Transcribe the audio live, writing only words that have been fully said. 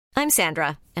I'm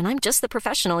Sandra, and I'm just the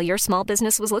professional your small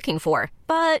business was looking for.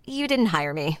 But you didn't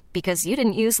hire me because you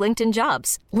didn't use LinkedIn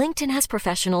Jobs. LinkedIn has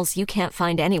professionals you can't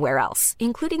find anywhere else,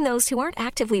 including those who aren't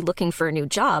actively looking for a new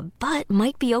job, but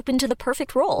might be open to the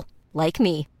perfect role, like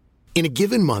me. In a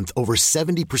given month, over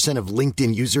 70% of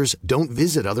LinkedIn users don't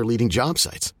visit other leading job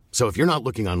sites. So if you're not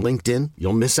looking on LinkedIn,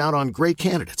 you'll miss out on great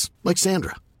candidates like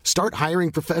Sandra. Start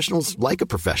hiring professionals like a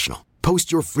professional.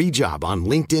 Post your free job on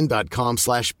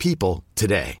linkedin.com/people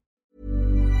today.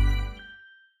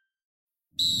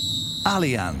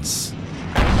 Allianz.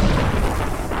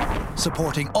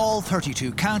 Supporting all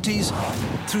 32 counties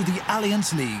through the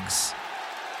Allianz Leagues.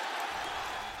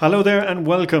 Hello there and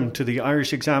welcome to the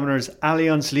Irish Examiner's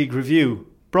Allianz League Review,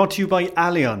 brought to you by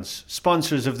Allianz,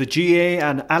 sponsors of the GAA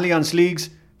and Allianz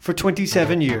Leagues for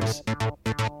 27 years.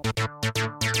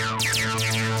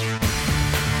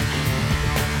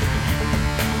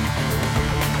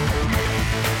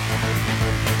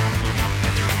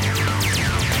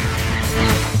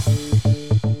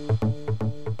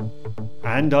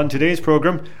 And on today's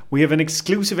programme, we have an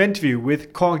exclusive interview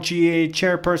with Cork GAA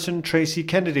chairperson Tracy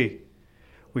Kennedy.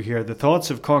 We hear the thoughts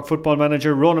of Cork football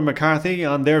manager Ronan McCarthy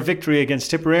on their victory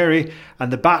against Tipperary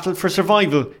and the battle for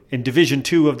survival in Division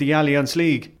 2 of the Allianz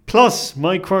League. Plus,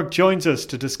 Mike Quirke joins us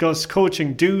to discuss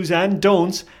coaching do's and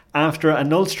don'ts after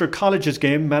an Ulster Colleges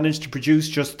game managed to produce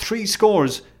just 3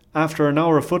 scores after an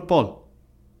hour of football.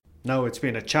 Now, it's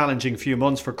been a challenging few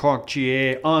months for Cork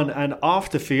GAA on and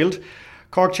off the field.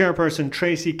 Cork chairperson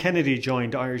Tracy Kennedy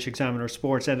joined Irish Examiner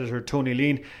sports editor Tony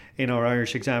Lean in our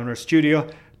Irish Examiner studio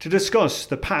to discuss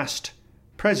the past,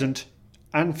 present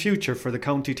and future for the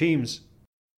county teams.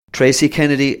 Tracy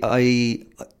Kennedy, I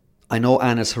know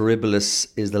Annus Horribilis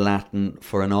is the Latin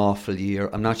for an awful year.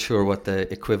 I'm not sure what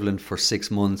the equivalent for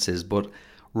 6 months is, but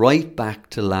right back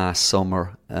to last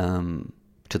summer,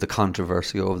 to the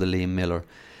controversy over the Liam Miller,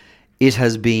 it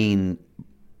has been,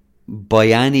 by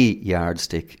any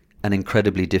yardstick, an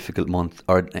incredibly difficult month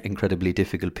or an incredibly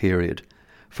difficult period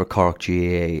for Cork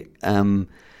GAA.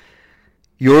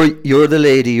 You're the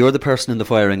lady, you're the person in the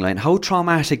firing line. How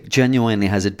traumatic genuinely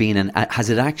has it been, and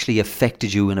has it actually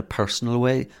affected you in a personal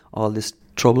way, all this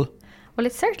trouble? Well,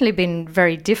 it's certainly been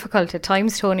very difficult at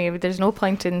times, Tony. There's no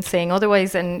point in saying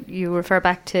otherwise. And you refer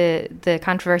back to the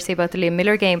controversy about the Liam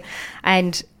Miller game.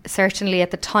 And certainly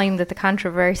at the time that the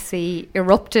controversy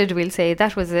erupted, we'll say,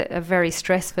 that was a very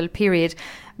stressful period,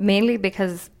 mainly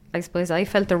because I suppose I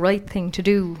felt the right thing to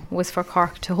do was for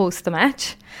Cork to host the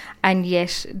match. And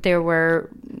yet there were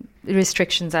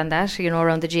restrictions on that,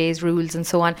 around the GAA's rules and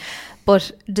so on.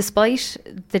 But despite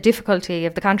the difficulty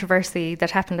of the controversy that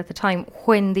happened at the time,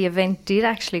 when the event did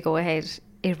actually go ahead,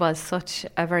 it was such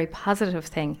a very positive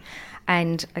thing.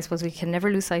 And I suppose we can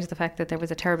never lose sight of the fact that there was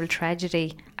a terrible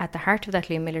tragedy at the heart of that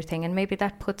Liam Miller thing, and maybe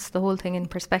that puts the whole thing in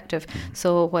perspective.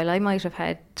 So while I might have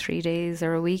had 3 days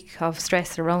or a week of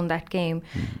stress around that game,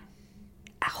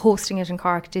 hosting it in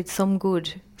Cork did some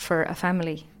good for a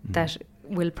family that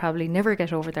will probably never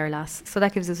get over their loss. So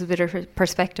that gives us a bit of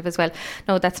perspective as well.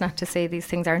 No, that's not to say these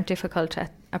things aren't difficult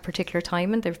at a particular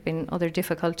time, and there have been other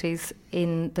difficulties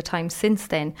in the time since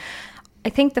then. I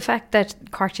think the fact that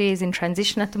Cork GAA is in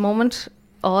transition at the moment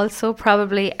also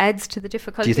probably adds to the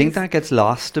difficulties. Do you think that gets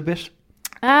lost a bit?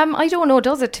 I don't know,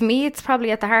 does it? To me, it's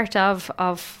probably at the heart of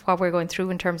what we're going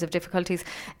through in terms of difficulties.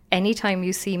 Anytime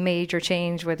you see major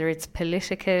change, whether it's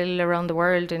political around the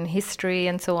world in history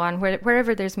and so on,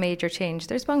 wherever there's major change,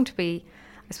 there's bound to be,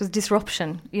 I suppose,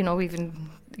 disruption. Even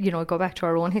go back to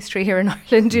our own history here in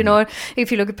Ireland.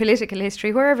 If you look at political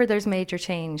history, wherever there's major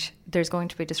change, there's going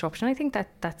to be disruption. I think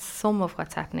that's some of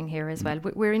what's happening here as well.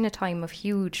 We're in a time of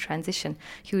huge transition,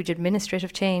 huge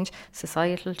administrative change,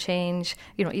 societal change.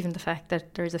 Even the fact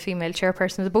that there's a female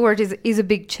chairperson of the board is a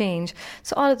big change.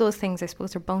 So all of those things, I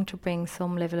suppose, are bound to bring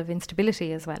some level of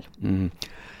instability as well.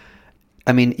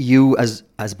 I mean, you, as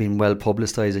been well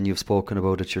publicised, and you've spoken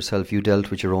about it yourself, you dealt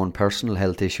with your own personal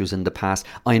health issues in the past.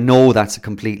 I know that's a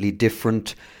completely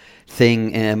different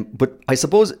thing, but I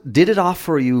suppose, did it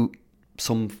offer you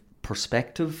some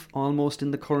perspective almost in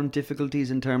the current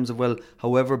difficulties in terms of, well,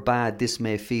 however bad this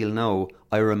may feel now,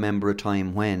 I remember a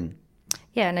time when...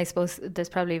 Yeah, and I suppose there's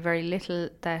probably very little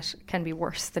that can be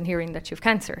worse than hearing that you've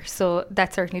cancer. So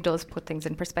that certainly does put things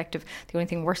in perspective. The only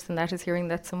thing worse than that is hearing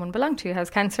that someone belonged to you has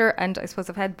cancer. And I suppose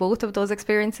I've had both of those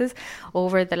experiences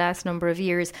over the last number of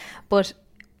years. But,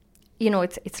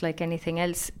 it's like anything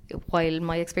else. While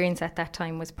my experience at that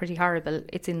time was pretty horrible,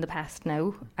 it's in the past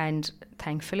now. And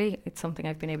thankfully, it's something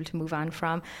I've been able to move on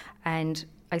from. And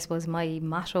I suppose my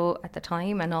motto at the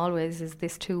time and always is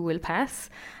this too will pass.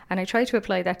 And I try to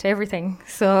apply that to everything.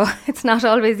 So it's not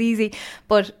always easy.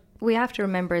 But we have to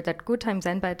remember that good times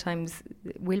and bad times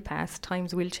will pass,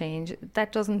 times will change.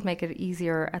 That doesn't make it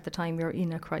easier at the time you're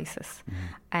in a crisis.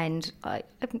 And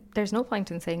there's no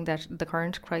point in saying that the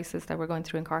current crisis that we're going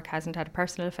through in Cork hasn't had a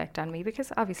personal effect on me,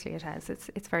 because obviously it has.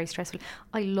 It's very stressful.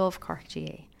 I love Cork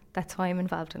GA. That's why I'm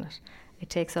involved in it. It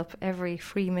takes up every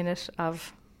free minute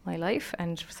of my life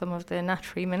and some of the not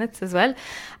free minutes as well.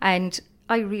 And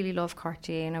I really love Cork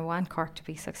GA and I want Cork to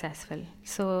be successful.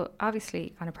 So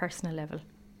obviously on a personal level,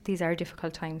 these are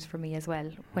difficult times for me as well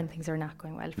when things are not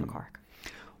going well for Cork.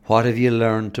 What have you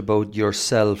learned about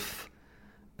yourself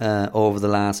over the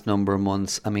last number of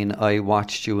months? I mean, I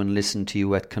watched you and listened to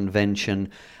you at convention,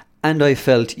 and I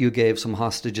felt you gave some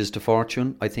hostages to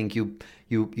fortune. I think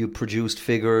you produced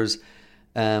figures,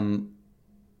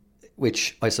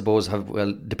 which I suppose have,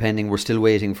 well, depending, we're still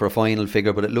waiting for a final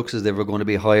figure, but it looks as if we're going to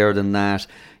be higher than that.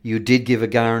 You did give a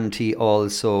guarantee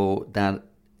also that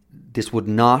this would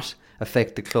not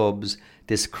affect the clubs,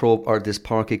 this Páirc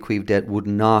Uí Chaoimh debt would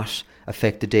not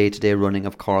affect the day-to-day running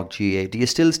of Cork GA. Do you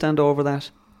still stand over that?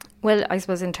 Well, I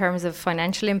suppose in terms of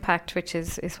financial impact, which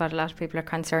is what a lot of people are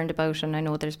concerned about, and I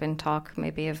know there's been talk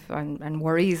maybe of and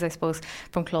worries, I suppose,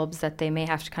 from clubs that they may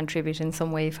have to contribute in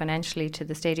some way financially to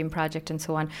the stadium project and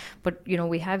so on. But, you know,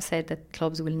 we have said that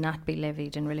clubs will not be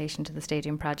levied in relation to the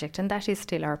stadium project, and that is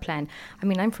still our plan. I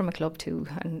mean, I'm from a club too,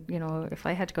 and, you know, if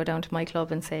I had to go down to my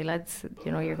club and say, lads,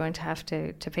 you know, you're going to have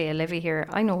to pay a levy here,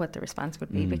 I know what the response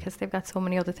would be, because they've got so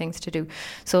many other things to do.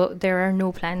 So there are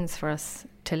no plans for us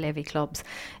to levy clubs.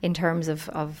 In terms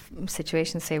of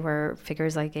situations, say, where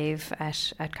figures I gave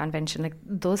at convention, like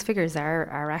those figures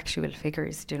are actual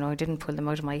figures, you know, I didn't pull them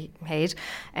out of my head.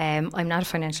 I'm not a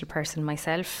financial person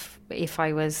myself. If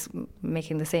I was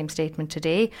making the same statement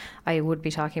today, I would be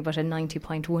talking about a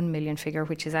 90.1 million figure,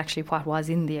 which is actually what was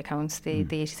in the accounts. The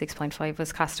 86.5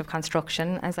 was cost of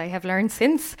construction, as I have learned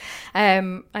since.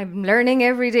 I'm learning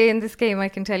every day in this game, I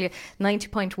can tell you.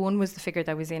 90.1 was the figure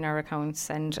that was in our accounts,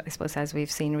 and I suppose as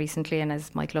we've seen recently, and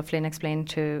as Michael O'Flynn explained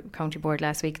to County Board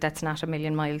last week, that's not a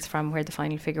million miles from where the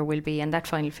final figure will be, and that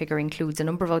final figure includes a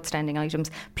number of outstanding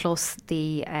items, plus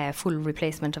the full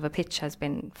replacement of a pitch has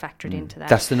been factored into that.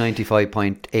 That's the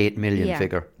 95.8 million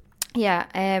figure. Yeah,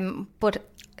 but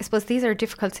I suppose these are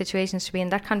difficult situations to be in.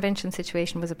 That convention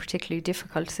situation was a particularly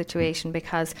difficult situation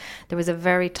because there was a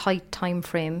very tight time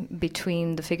frame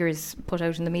between the figures put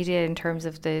out in the media in terms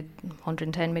of the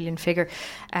 110 million figure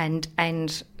and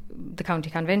the county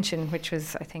convention, which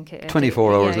was, I think,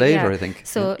 24 hours later, I think.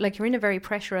 So, like, you're in a very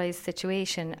pressurised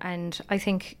situation, and I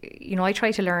think, you know, I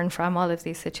try to learn from all of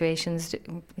these situations.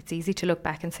 It's easy to look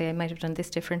back and say I might have done this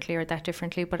differently or that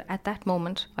differently, but at that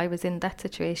moment I was in that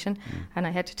situation and I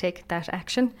had to take that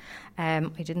action. I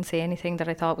didn't say anything that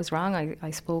I thought was wrong.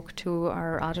 I spoke to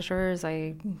our auditors,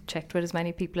 I checked with as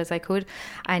many people as I could,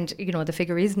 and, you know, the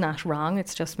figure is not wrong,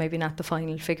 it's just maybe not the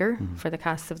final figure for the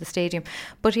costs of the stadium.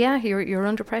 But yeah, you're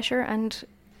under pressure, and,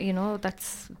 you know,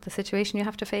 that's the situation you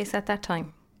have to face at that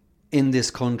time. In this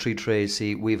country,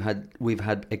 Tracy, we've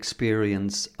had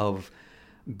experience of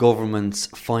governments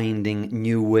finding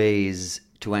new ways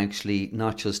to actually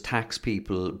not just tax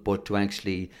people, but to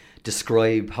actually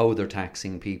describe how they're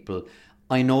taxing people.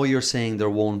 I know you're saying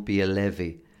there won't be a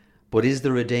levy, but is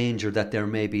there a danger that there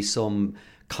may be some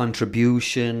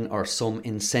contribution or some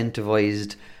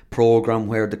incentivised programme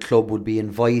where the club would be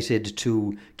invited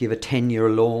to give a 10-year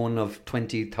loan of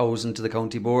 20,000 to the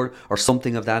county board or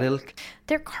something of that ilk?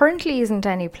 There currently isn't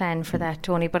any plan for that,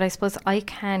 Tony, but I suppose I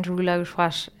can't rule out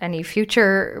what any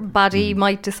future body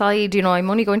might decide. You know, I'm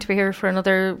only going to be here for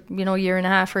another, you know, year and a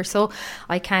half or so.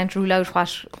 I can't rule out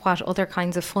what other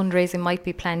kinds of fundraising might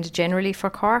be planned generally for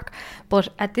Cork, but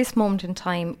at this moment in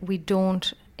time we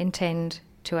don't intend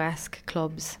to ask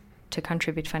clubs to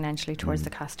contribute financially towards the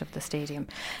cost of the stadium.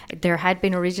 There had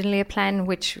been originally a plan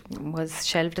which was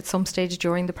shelved at some stage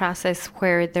during the process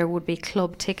where there would be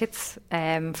club tickets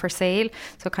for sale,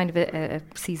 so kind of a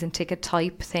season ticket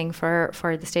type thing for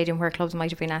the stadium, where clubs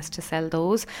might have been asked to sell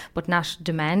those but not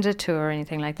demanded to or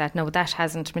anything like that. No, that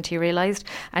hasn't materialised,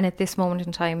 and at this moment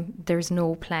in time there's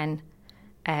no plan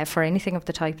for anything of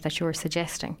the type that you're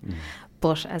suggesting.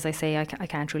 But as I say, I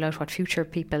can't rule out what future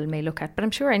people may look at. But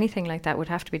I'm sure anything like that would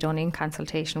have to be done in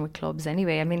consultation with clubs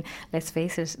anyway. I mean, let's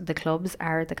face it, the clubs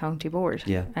are the county board.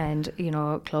 Yeah. And, you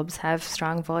know, clubs have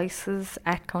strong voices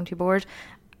at county board,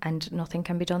 and nothing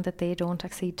can be done that they don't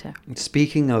accede to.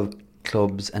 Speaking of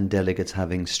clubs and delegates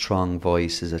having strong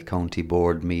voices at county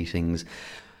board meetings,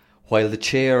 while the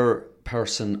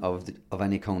chairperson of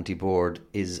any county board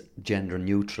is gender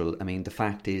neutral, I mean, the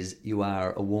fact is you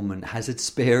are a woman. Has it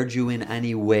spared you in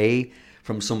any way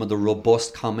from some of the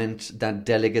robust comment that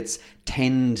delegates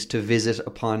tend to visit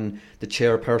upon the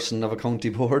chairperson of a county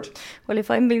board? Well,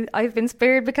 if I've been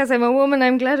spared because I'm a woman,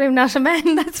 I'm glad I'm not a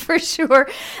man, that's for sure.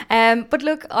 But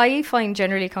look, I find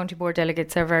generally county board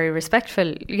delegates are very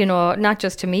respectful, you know, not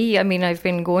just to me. I mean, I've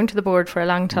been going to the board for a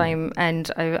long time,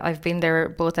 and I've been there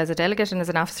both as a delegate and as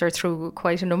an officer through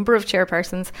quite a number of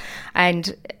chairpersons,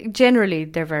 and generally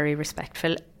they're very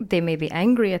respectful. They may be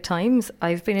angry at times.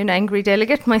 I've been an angry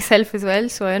delegate myself as well,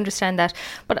 so I understand that.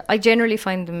 But I generally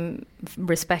find them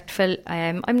respectful.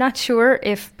 I'm not sure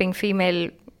if being female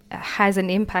has an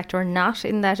impact or not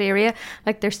in that area.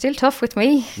 Like, they're still tough with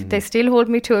me. They still hold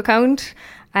me to account.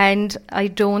 And I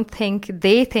don't think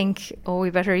they think, oh,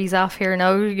 we better ease off here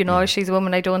now, you know, she's a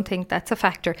woman. I don't think that's a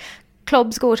factor.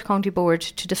 Clubs go to county board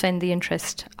to defend the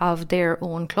interest of their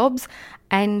own clubs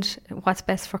and what's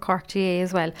best for Cork GAA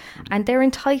as well. And they're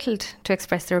entitled to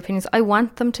express their opinions. I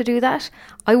want them to do that.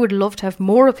 I would love to have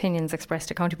more opinions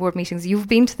expressed at county board meetings. You've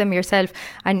been to them yourself,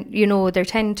 and, you know, there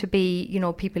tend to be, you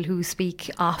know, people who speak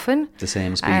often. The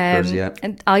same speakers, yeah.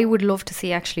 And I would love to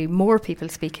see actually more people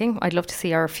speaking. I'd love to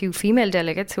see our few female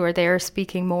delegates who are there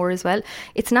speaking more as well.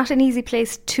 It's not an easy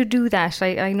place to do that.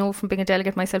 I know from being a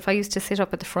delegate myself, I used to sit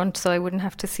up at the front so I wouldn't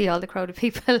have to see all the crowd of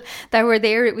people that were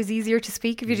there. It was easier to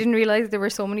speak if you didn't realise there were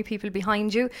so many people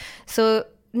behind you. So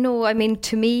no, I mean,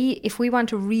 to me, if we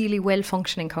want a really well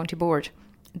functioning county board,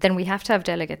 then we have to have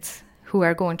delegates who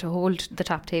are going to hold the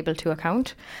top table to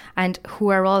account, and who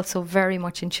are also very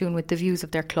much in tune with the views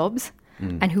of their clubs,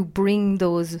 and who bring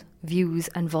those views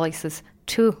and voices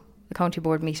to the county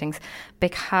board meetings.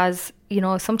 Because, you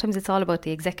know, sometimes it's all about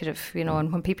the executive, you know,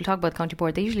 and when people talk about county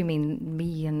board, they usually mean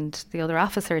me and the other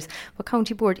officers, but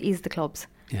county board is the clubs.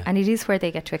 Yeah. And it is where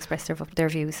they get to express their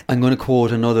views. I'm going to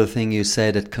quote another thing you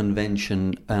said at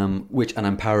convention, which, and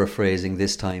I'm paraphrasing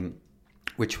this time,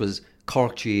 which was,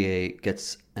 Cork GAA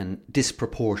gets a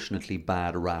disproportionately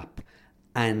bad rap,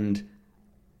 and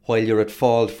while you're at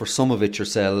fault for some of it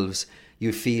yourselves,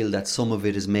 you feel that some of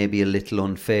it is maybe a little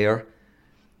unfair.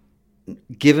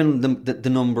 Given the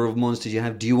number of months that you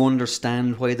have, do you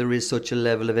understand why there is such a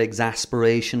level of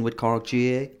exasperation with Cork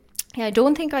GAA? Yeah, I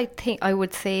don't think I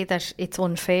would say that it's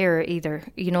unfair either.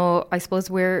 You know, I suppose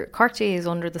Cork GAA is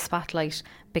under the spotlight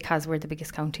because we're the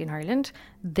biggest county in Ireland.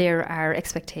 There are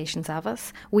expectations of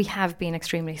us. We have been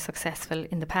extremely successful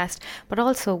in the past, but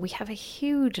also we have a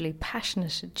hugely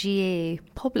passionate GAA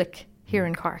public here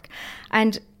in Cork.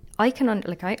 And I can,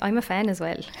 I'm a fan as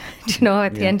well. You know,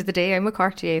 at the end of the day, I'm a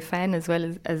Cork GAA fan as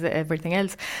well as everything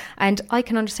else. And I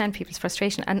can understand people's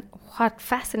frustration. And what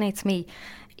fascinates me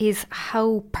is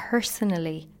how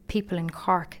personally people in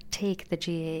Cork take the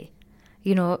GAA.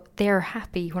 You know, they're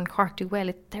happy when Cork do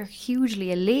well. They're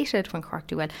hugely elated when Cork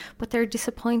do well, but they're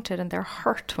disappointed and they're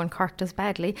hurt when Cork does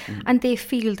badly. And they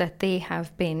feel that they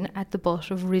have been at the butt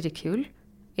of ridicule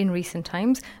in recent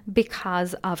times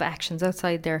because of actions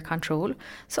outside their control.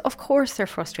 So of course they're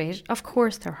frustrated, of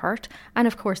course they're hurt, and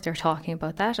of course they're talking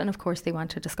about that, and of course they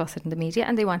want to discuss it in the media,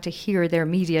 and they want to hear their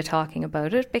media talking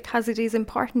about it because it is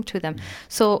important to them.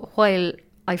 So while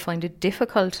I find it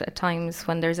difficult at times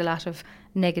when there's a lot of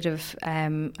negative,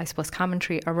 I suppose,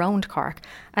 commentary around Cork,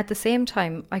 at the same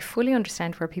time I fully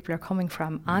understand where people are coming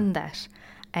from on that.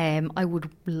 I would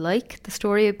like the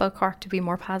story about Cork to be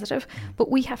more positive, but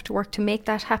we have to work to make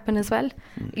that happen as well.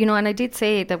 You know, and I did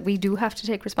say that we do have to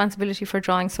take responsibility for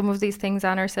drawing some of these things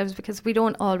on ourselves, because we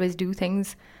don't always do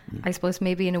things, I suppose,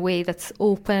 maybe in a way that's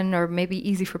open or maybe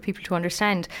easy for people to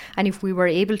understand. And if we were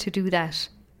able to do that,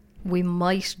 we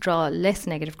might draw less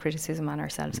negative criticism on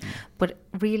ourselves. But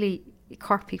really,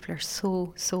 Cork people are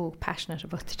so passionate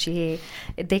about the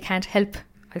GAA. They can't help,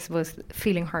 I suppose,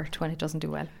 feeling hurt when it doesn't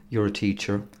do well. You're a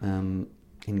teacher in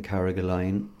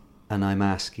Carrigaline, and I'm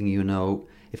asking you now,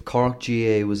 if Cork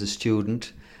GAA was a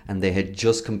student and they had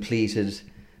just completed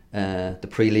the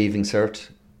pre-leaving cert,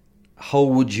 how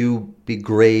would you be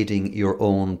grading your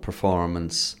own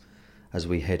performance as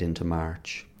we head into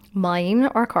March? Mine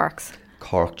or Cork's?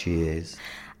 Cork GAA's.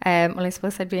 Well, I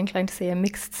suppose I'd be inclined to say a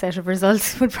mixed set of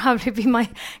results would probably be my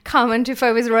comment if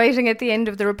I was writing at the end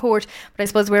of the report. But I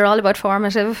suppose we're all about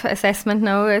formative assessment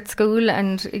now at school,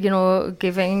 and, you know,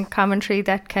 giving commentary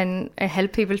that can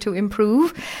help people to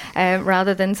improve,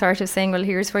 rather than sort of saying, well,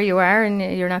 here's where you are and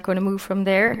you're not going to move from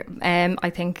there.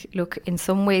 I think, look, in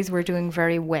some ways we're doing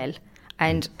very well.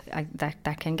 and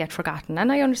that can get forgotten,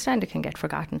 and I understand it can get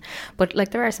forgotten. But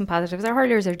like, there are some positives. Our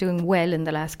hurlers are doing well in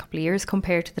the last couple of years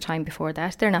compared to the time before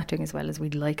that. They're not doing as well as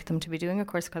we'd like them to be doing, of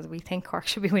course, because we think Cork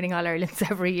should be winning All Irelands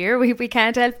every year. We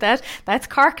can't help that. That's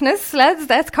Corkness, lads.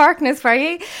 That's Corkness for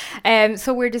you.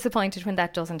 So we're disappointed when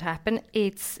that doesn't happen.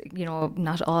 It's, you know,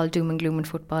 not all doom and gloom in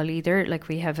football either. Like,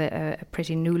 we have a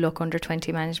pretty new look under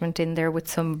 20 management in there with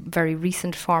some very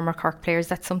recent former Cork players.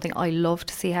 That's something I love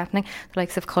to see happening. The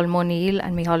likes of Colm O'Neill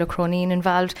and Micheál Cronin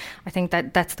involved. I think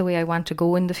that's the way I want to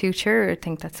go in the future. I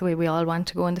think that's the way we all want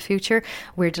to go in the future.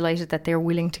 We're delighted that they're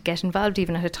willing to get involved,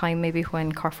 even at a time maybe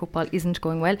when Cork football isn't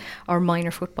going well. Our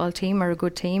minor football team are a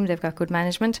good team. They've got good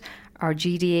management. Our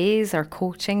GDAs, our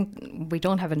coaching, we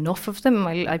don't have enough of them.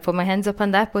 I put my hands up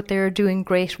on that, but they're doing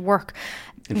great work.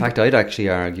 In fact, I'd actually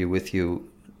argue with you,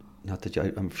 not that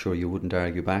I'm sure you wouldn't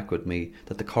argue back with me,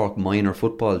 that the Cork minor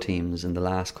football teams in the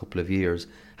last couple of years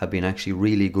have been actually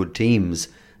really good teams.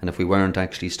 And if we weren't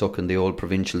actually stuck in the old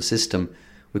provincial system,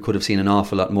 we could have seen an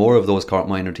awful lot more of those Cork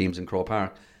minor teams in Croke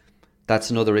Park. That's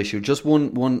another issue. Just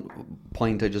one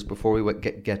point, just before we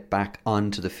get back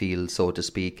onto the field, so to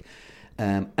speak.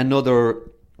 Another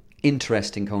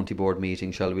interesting county board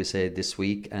meeting, shall we say, this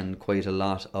week, and quite a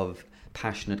lot of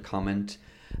passionate comment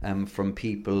from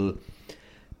people.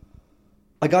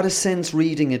 I got a sense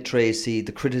reading it, Tracy,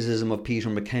 the criticism of Peter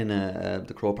McKenna,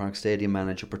 the Croke Park Stadium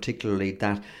manager particularly,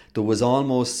 that there was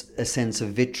almost a sense of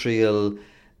vitriol,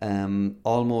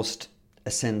 almost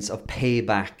a sense of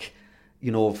payback,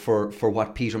 you know, for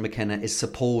what Peter McKenna is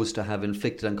supposed to have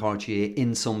inflicted on Cork GAA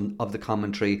in some of the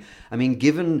commentary. I mean,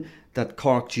 given that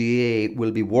Cork GAA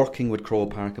will be working with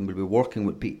Croke Park and will be working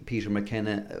with Peter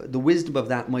McKenna, the wisdom of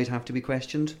that might have to be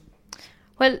questioned.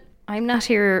 Well, I'm not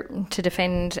here to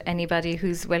defend anybody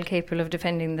who's well capable of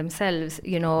defending themselves.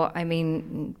 You know, I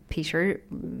mean, Peter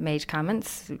made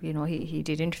comments, you know, he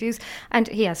did interviews, and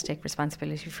he has to take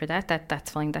responsibility for that.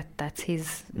 That's fine. That's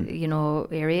his, you know,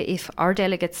 area. If our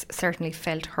delegates certainly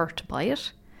felt hurt by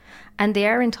it, and they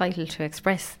are entitled to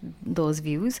express those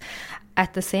views.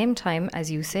 At the same time,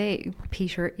 as you say,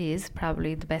 Peter is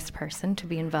probably the best person to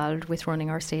be involved with running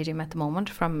our stadium at the moment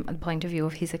from the point of view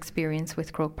of his experience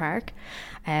with Croke Park.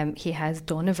 He has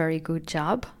done a very good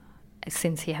job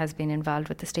since he has been involved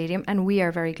with the stadium, and we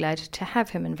are very glad to have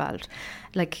him involved.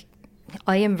 Like,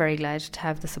 I am very glad to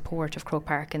have the support of Croke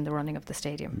Park in the running of the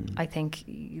stadium. I think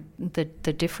the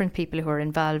different people who are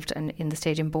involved in the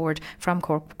stadium board from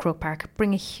Croke Park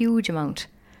bring a huge amount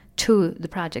to the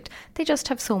project. They just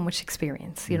have so much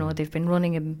experience. You know, they've been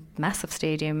running a massive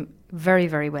stadium very,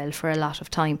 very well for a lot of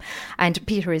time. And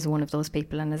Peter is one of those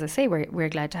people. And as I say, we're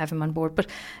glad to have him on board. But,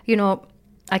 you know,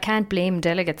 I can't blame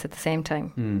delegates at the same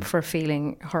time for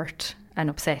feeling hurt and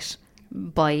upset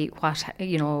by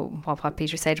what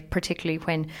Peter said, particularly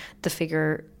when the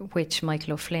figure which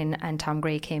Michael O'Flynn and Tom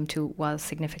Gray came to was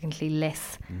significantly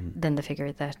less than the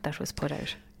figure that was put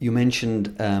out. You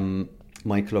mentioned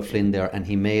Michael O'Flynn there, and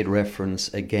he made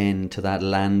reference again to that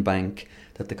land bank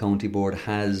that the county board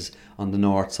has on the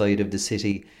north side of the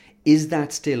city. Is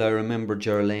that still, I remember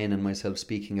Geraldine and myself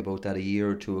speaking about that a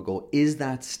year or two ago, is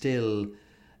that still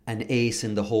an ace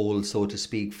in the hole, so to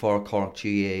speak, for Cork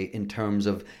GAA in terms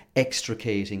of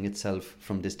extricating itself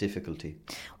from this difficulty?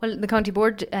 Well, the county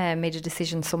board made a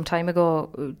decision some time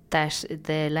ago that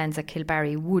the lands at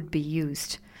Kilbarry would be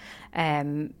used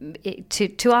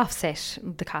to offset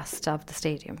the cost of the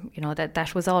stadium. You know,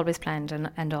 that was always planned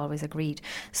and always agreed.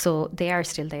 So they are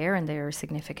still there, and they're a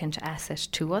significant asset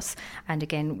to us. And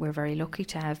again, we're very lucky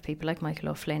to have people like Michael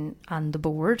O'Flynn on the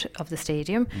board of the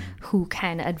stadium who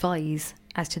can advise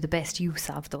as to the best use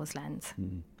of those lands.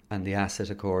 And the asset,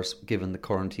 of course, given the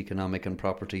current economic and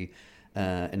property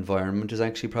environment, is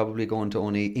actually probably going to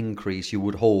only increase, you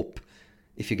would hope,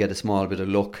 if you get a small bit of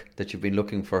luck that you've been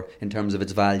looking for in terms of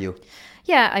its value.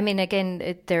 Yeah, I mean,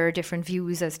 again, there are different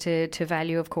views as to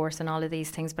value, of course, and all of these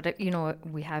things. But, you know,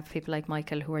 we have people like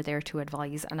Michael who are there to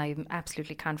advise, and I'm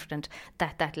absolutely confident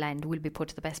that that land will be put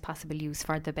to the best possible use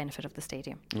for the benefit of the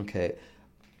stadium. Okay.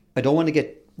 I don't want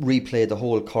to replay the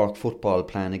whole Cork football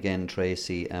plan again,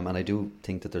 Tracy, and I do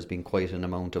think that there's been quite an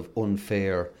amount of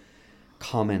unfair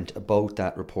comment about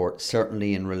that report,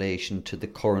 certainly in relation to the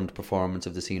current performance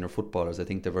of the senior footballers. I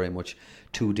think they're very much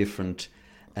two different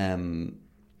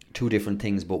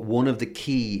things, but one of the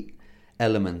key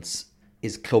elements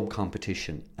is club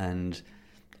competition, and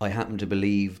I happen to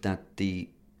believe that the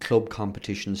club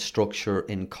competition structure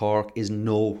in Cork is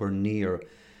nowhere near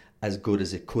as good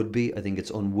as it could be. I think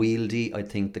it's unwieldy. I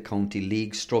think the county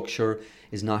league structure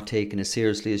is not taken as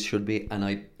seriously as should be,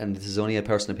 and this is only a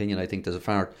personal opinion. I think there's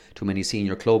far too many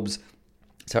senior clubs,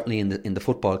 certainly in the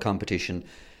football competition.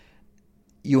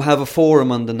 you have a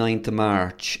forum on the 9th of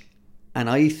March, and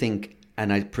I think,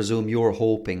 and I presume you're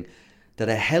hoping, that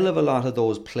a hell of a lot of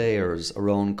those players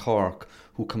around Cork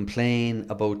who complain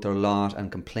about their lot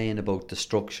and complain about the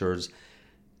structures,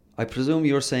 I presume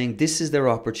you're saying this is their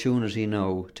opportunity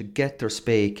now to get their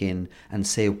spake in and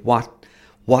say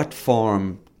what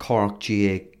form Cork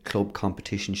GA club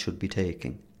competition should be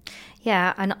taking.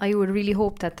 Yeah, and I would really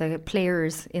hope that the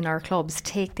players in our clubs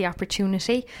take the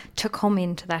opportunity to come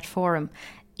into that forum.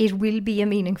 It will be a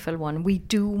meaningful one. We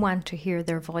do want to hear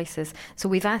their voices. So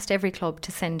we've asked every club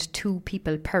to send 2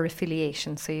 people per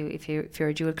affiliation. So if you're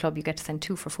a dual club, you get to send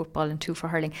 2 for football and 2 for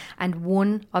hurling. And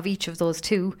one of each of those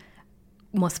 2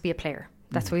 must be a player.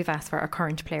 That's what we've asked for, a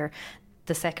current player.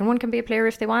 The second one can be a player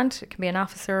if they want. It can be an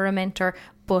officer or a mentor.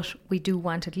 But we do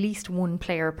want at least 1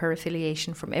 player per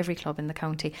affiliation from every club in the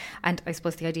county. And I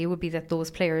suppose the idea would be that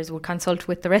those players would consult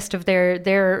with the rest of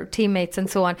their teammates and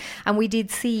so on. And we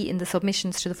did see in the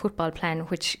submissions to the football plan,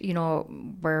 which, you know,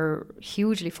 were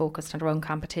hugely focused on around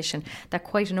competition, that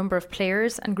quite a number of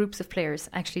players and groups of players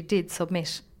actually did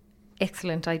submit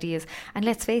excellent ideas. And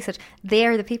let's face it, they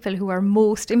are the people who are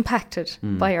most impacted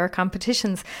by our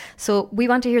competitions. So we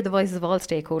want to hear the voices of all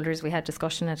stakeholders. We had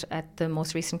discussion at the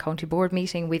most recent county board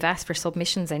meeting. We've asked for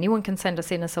submissions. Anyone can send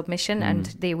us in a submission and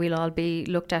they will all be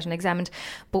looked at and examined.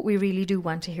 But we really do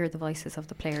want to hear the voices of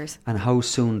the players. And how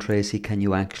soon, Tracy, can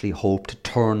you actually hope to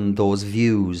turn those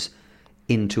views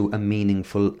into a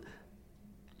meaningful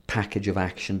package of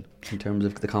action in terms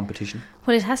of the competition?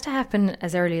 Well, it has to happen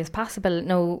as early as possible.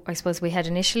 Now, I suppose we had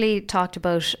initially talked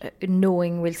about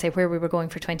knowing, we'll say, where we were going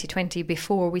for 2020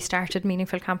 before we started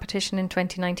meaningful competition in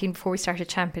 2019, before we started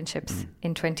championships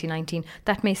in 2019.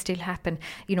 That may still happen.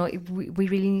 You know, we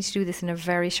really need to do this in a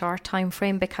very short time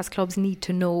frame because clubs need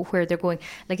to know where they're going.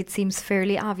 Like, it seems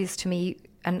fairly obvious to me,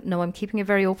 and no, I'm keeping a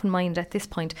very open mind at this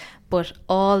point, but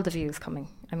all the views coming,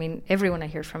 I mean, everyone I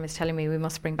hear from is telling me we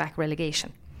must bring back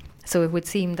relegation. So it would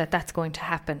seem that that's going to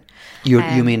happen. You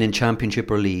mean in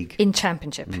Championship or League? In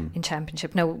Championship. In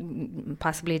Championship. Now,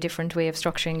 possibly a different way of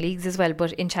structuring leagues as well,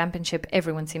 but in Championship,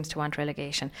 everyone seems to want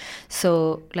relegation.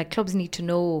 So, like, clubs need to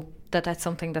know that that's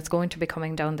something that's going to be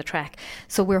coming down the track.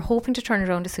 So we're hoping to turn it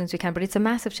around as soon as we can, but it's a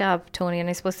massive job, Tony, and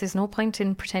I suppose there's no point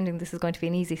in pretending this is going to be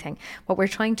an easy thing. What we're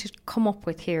trying to come up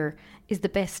with here is the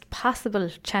best possible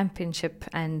Championship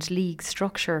and league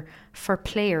structure for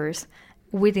players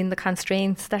within the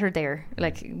constraints that are there.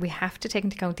 Like, we have to take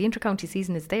into account the inter-county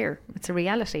season is there. It's a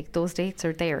reality. Those dates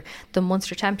are there. The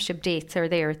Munster Championship dates are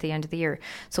there at the end of the year.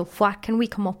 So what can we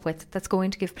come up with that's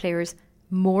going to give players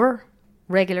more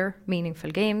regular,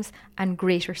 meaningful games and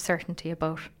greater certainty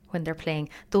about when they're playing?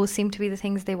 Those seem to be the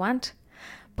things they want.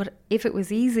 But if it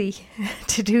was easy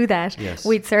to do that, yes,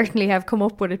 we'd certainly have come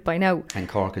up with it by now. And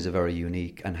Cork is a very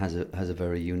unique and has a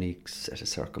very unique set of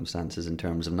circumstances in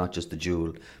terms of not just the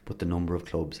dual, but the number of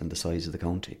clubs and the size of the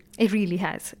county. It really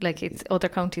has. Like, it's other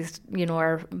counties, you know,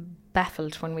 are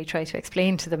baffled when we try to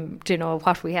explain to them, you know,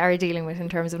 what we are dealing with in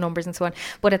terms of numbers and so on.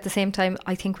 But at the same time,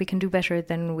 I think we can do better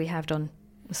than we have done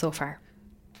so far.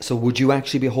 So would you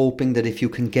actually be hoping that if you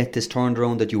can get this turned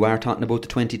around, that you are talking about the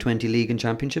 2020 League and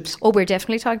Championships? Oh, we're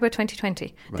definitely talking about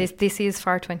 2020. Right. This is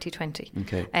for 2020.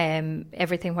 Okay.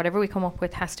 Everything, whatever we come up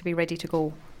with, has to be ready to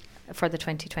go for the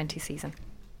 2020 season.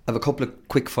 I have a couple of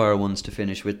quick fire ones to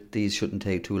finish with. These shouldn't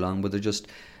take too long, but they're just,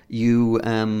 you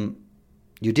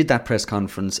did that press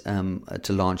conference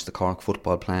to launch the Cork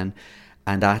football plan.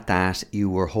 And at that,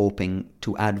 you were hoping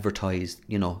to advertise,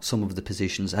 you know, some of the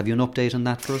positions. Have you an update on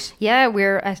that for us? Yeah,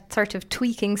 we're at sort of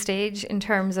tweaking stage in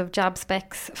terms of job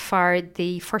specs for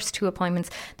the first 2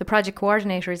 appointments. The project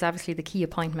coordinator is obviously the key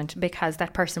appointment because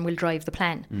that person will drive the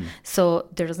plan. So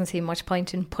there doesn't seem much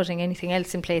point in putting anything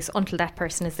else in place until that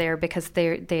person is there, because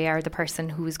they are the person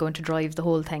who is going to drive the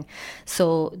whole thing.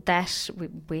 So that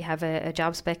we have a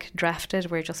job spec drafted.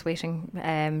 We're just waiting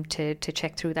to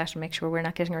check through that and make sure we're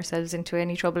not getting ourselves into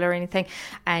any trouble or anything,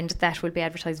 and that will be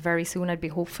advertised very soon. I'd be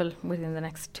hopeful within the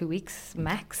next 2 weeks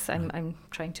max. I'm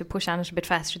trying to push on it a bit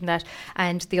faster than that.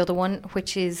 And the other one,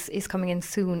 which is coming in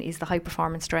soon, is the high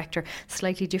performance director.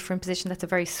 Slightly different position. That's a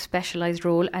very specialised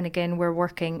role, and again, we're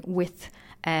working with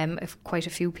quite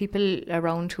a few people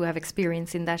around who have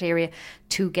experience in that area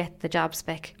to get the job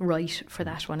spec right for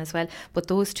that one as well. But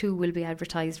those 2 will be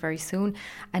advertised very soon,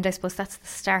 and I suppose that's the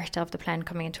start of the plan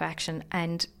coming into action.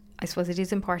 And I suppose it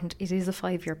is important. It is a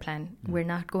 5-year plan. We're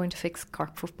not going to fix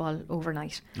Cork football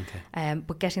overnight. Okay.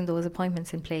 But getting those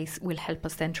appointments in place will help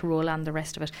us then to roll on the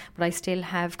rest of it. But I still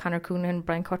have Conor Coonan,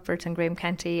 Brian Cuthbert and Graham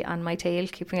Canty on my tail,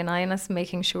 keeping an eye on us,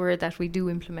 making sure that we do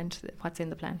implement what's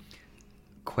in the plan.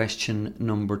 Question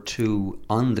number 2.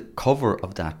 On the cover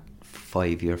of that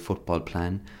 5-year football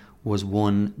plan was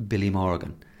one Billy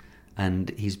Morgan. And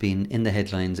he's been in the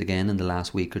headlines again in the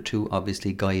last week or two,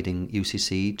 obviously guiding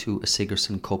UCC to a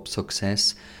Sigerson Cup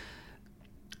success.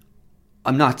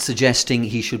 I'm not suggesting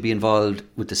he should be involved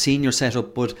with the senior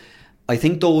setup, but I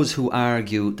think those who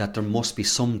argue that there must be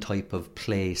some type of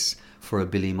place for a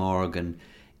Billy Morgan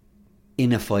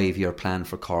in a 5-year plan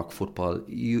for Cork football,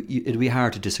 it'd be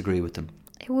hard to disagree with them.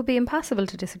 It would be impossible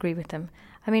to disagree with them.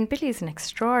 I mean, Billy is an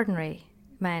extraordinary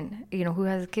man, who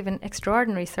has given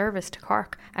extraordinary service to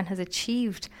Cork and has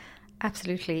achieved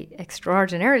absolutely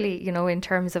extraordinarily, in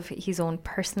terms of his own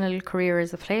personal career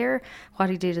as a player, what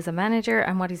he did as a manager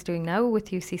and what he's doing now with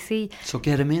UCC. So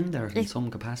get him in there in some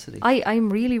capacity.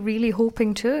 I'm really, really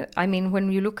hoping to. I mean,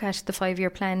 when you look at the 5-year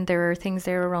plan, there are things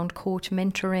there around coach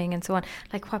mentoring and so on,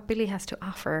 like what Billy has to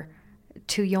offer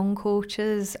to young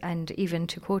coaches and even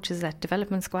to coaches at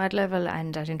development squad level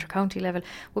and at inter-county level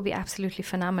would be absolutely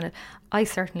phenomenal. I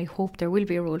certainly hope there will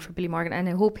be a role for Billy Morgan, and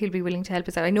I hope he'll be willing to help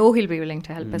us out. I know he'll be willing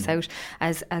to help us out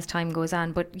as time goes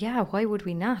on, but yeah, why would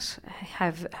we not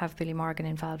have Billy Morgan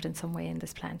involved in some way in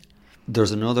this plan?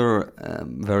 There's another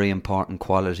very important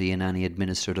quality in any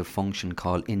administrative function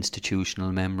called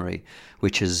institutional memory,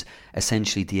 which is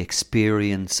essentially the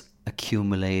experience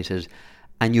accumulated,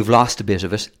 and you've lost a bit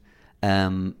of it.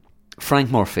 Frank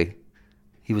Murphy,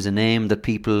 he was a name that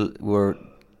people were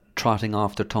trotting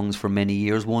off their tongues for many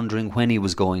years, wondering when he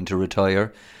was going to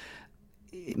retire.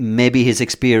 Maybe his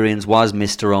experience was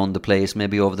missed around the place,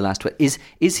 maybe over the last... Is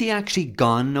he actually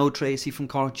gone now, Tracy, from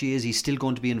Cork GAA? Is he still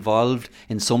going to be involved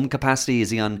in some capacity?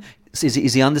 Is he on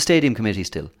the stadium committee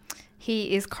still?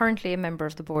 He is currently a member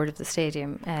of the board of the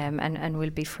stadium, and will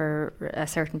be for a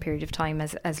certain period of time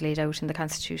as laid out in the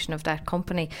constitution of that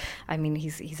company. I mean,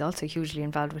 he's also hugely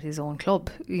involved with his own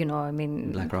club,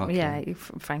 Blackrock. Yeah,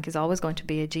 Frank is always going to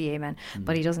be a GAA man,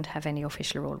 but he doesn't have any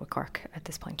official role with Cork at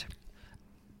this point.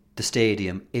 The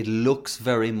stadium, it looks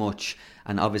very much,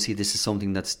 and obviously this is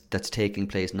something that's taking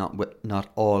place, not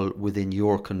all within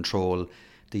your control,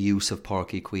 the use of Páirc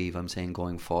Uí Chaoimh, I'm saying,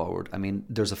 going forward. I mean,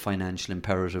 there's a financial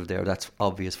imperative there. That's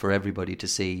obvious for everybody to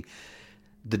see.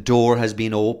 The door has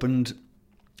been opened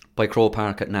by Croke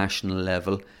Park at national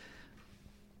level.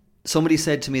 Somebody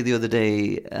said to me the other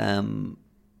day,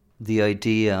 the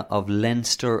idea of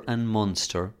Leinster and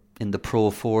Munster in the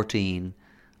Pro 14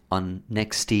 on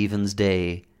next Stephen's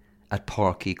Day at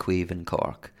Páirc Uí Chaoimh in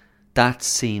Cork. That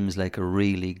seems like a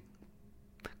really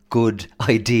good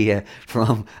idea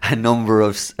from a number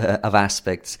of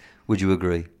aspects. Would you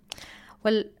agree?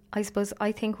 Well,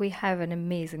 I think we have an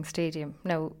amazing stadium.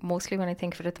 Now, mostly when I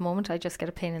think of it at the moment, I just get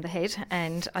a pain in the head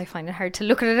and I find it hard to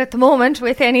look at it at the moment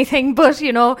with anything but,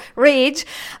 rage.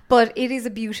 But it is a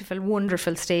beautiful,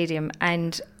 wonderful stadium,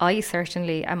 and I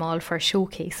certainly am all for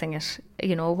showcasing it.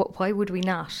 Why would we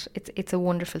not? It's a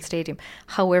wonderful stadium.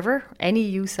 However, any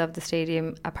use of the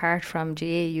stadium apart from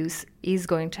GAA use is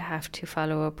going to have to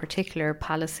follow a particular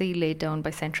policy laid down by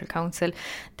Central Council.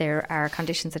 There are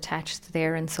conditions attached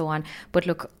there and so on. But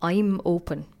look, I'm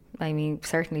open. I mean,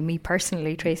 certainly me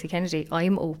personally, Tracy Kennedy,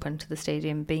 I'm open to the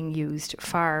stadium being used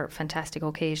for fantastic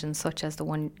occasions such as the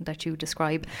one that you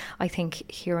describe. I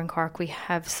think here in Cork we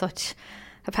have such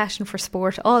a passion for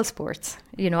sport, all sports,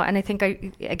 and I think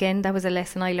that was a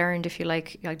lesson I learned, if you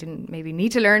like. I didn't maybe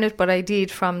need to learn it, but I did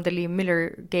from the Liam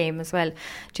Miller game as well.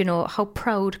 Do you know how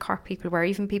proud Cork people were,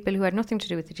 even people who had nothing to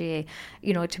do with the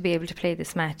GAA, to be able to play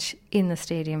this match in the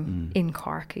stadium in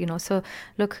Cork, So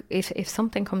look, if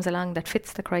something comes along that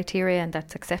fits the criteria and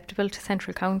that's acceptable to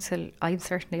Central Council, I'm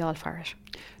certainly all for it.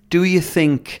 Do you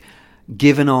think,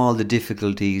 given all the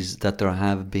difficulties that there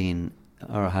have been,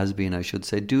 or has been, I should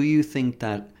say, do you think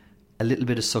that a little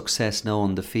bit of success now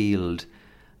on the field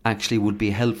actually would be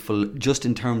helpful just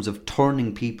in terms of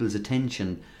turning people's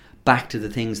attention back to the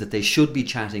things that they should be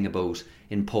chatting about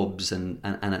in pubs and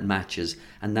at matches?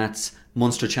 And that's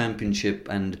Munster Championship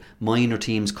and minor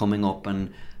teams coming up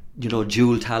and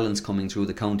dual talents coming through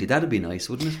the county. That'd be nice,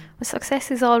 wouldn't it? Well,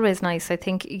 success is always nice, I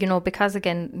think, because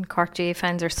again, Cork GAA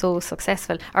fans are so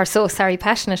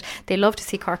passionate. They love to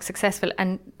see Cork successful.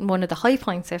 And one of the high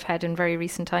points I've had in very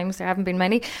recent times, there haven't been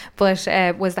many, but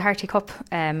was the Harty Cup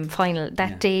final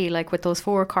that day, like with those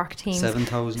 4 Cork teams.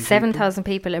 7,000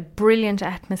 people, a brilliant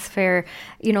atmosphere,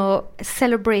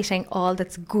 celebrating all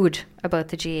that's good about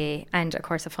the GAA, and of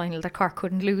course a final that Cork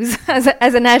couldn't lose as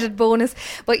an added bonus.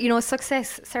 But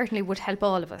success certainly would help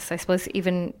all of us. I suppose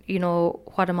even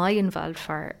what am I involved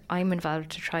for? I'm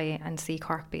involved to try and see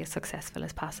Cork be as successful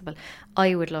as possible.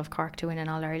 I would love Cork to win an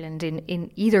All-Ireland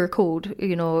in either code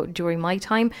during my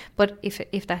time, but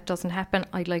if that doesn't happen,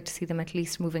 I'd like to see them at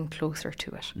least moving closer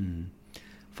to it.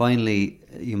 Finally,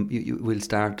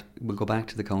 we'll go back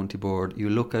to the county board. You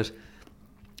look at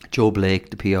Joe Blake,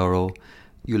 the PRO.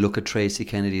 You look at Tracy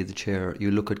Kennedy, the chair.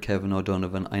 You look at Kevin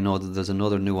O'Donovan. I know that there's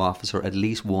another new officer, at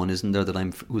least one, isn't there,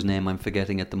 whose name I'm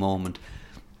forgetting at the moment.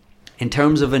 In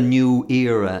terms of a new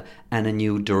era and a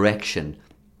new direction,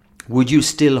 would you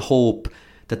still hope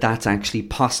that that's actually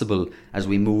possible as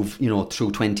we move,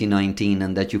 through 2019,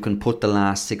 and that you can put the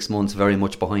last 6 months very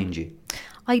much behind you?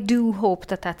 I do hope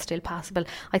that that's still possible.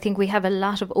 I think we have a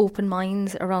lot of open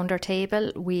minds around our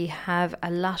table. We have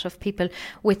a lot of people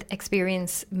with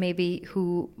experience, maybe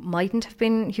who mightn't have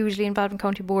been hugely involved in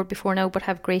County Board before now, but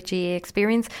have great GAA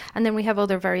experience. And then we have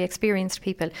other very experienced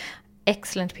people.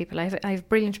 Excellent people. I have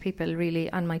brilliant people really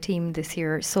on my team this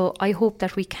year. So I hope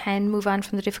that we can move on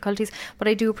from the difficulties. But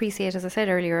I do appreciate, as I said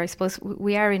earlier, I suppose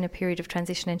we are in a period of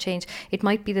transition and change. It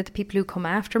might be that the people who come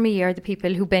after me are the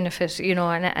people who benefit,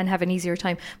 and have an easier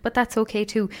time. But that's okay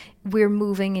too. We're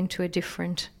moving into a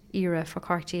different era for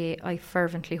Cork GAA. I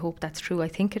fervently hope that's true. I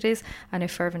think it is, and I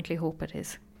fervently hope it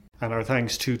is. And our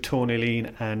thanks to Tony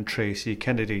Lean and Tracy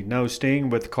Kennedy. Now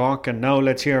staying with Cork, and now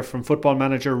let's hear from football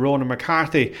manager Ronan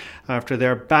McCarthy after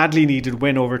their badly needed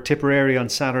win over Tipperary on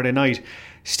Saturday night.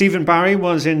 Stephen Barry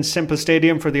was in Semple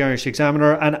Stadium for the Irish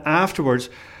Examiner, and afterwards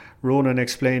Ronan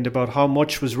explained about how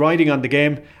much was riding on the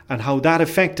game and how that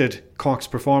affected Cork's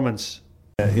performance.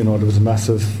 There was a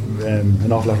massive,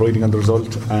 an awful lot riding on the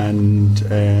result, and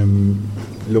I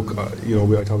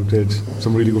thought we played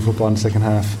some really good football in the second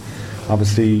half.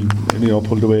 Obviously,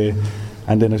 pulled away,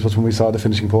 and then I suppose when we saw the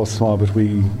finishing post small, but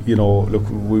we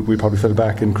probably fell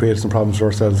back and created some problems for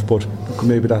ourselves. But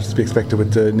maybe that's to be expected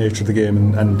with the nature of the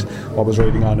game and what was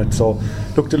riding on it. So,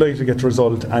 delighted to get the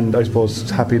result, and I suppose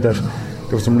happy that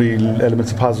there were some real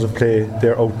elements of positive play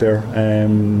out there.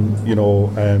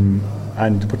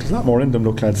 But there's a lot more in them,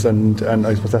 lads, and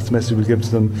I suppose that's the message we'll give to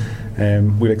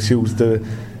them. We'll excuse the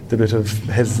bit of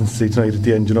hesitancy tonight at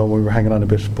the end, when we were hanging on a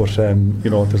bit, but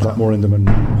there's a lot more in them, and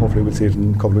hopefully we'll see it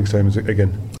in a couple of weeks' time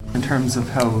again. In terms of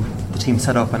how the team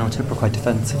set up, I know Tip were quite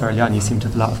defensive early on. You seem to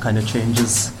have a lot of kind of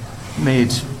changes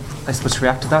made, I suppose, to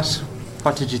react to that.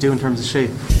 What did you do in terms of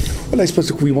shape? Well, I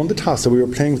suppose we won the toss, so we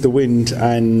were playing with the wind,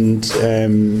 and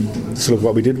so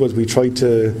what we did was we tried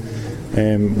to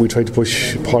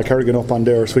push Paul Kerrigan up on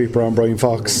their sweeper on Brian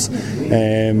Fox,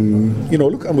 and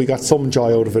we got some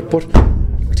joy out of it, but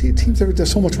teams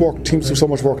there's so much work. Teams do so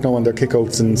much work now on their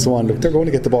kickouts and so on. They're going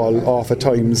to get the ball off at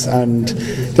times, and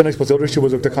then I suppose the other issue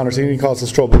was the Conor Sini caused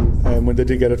us trouble when they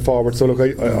did get it forward. So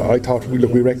I thought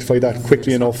we rectified that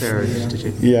quickly enough. There, did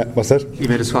you? Yeah, what's that? You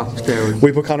made a swap there.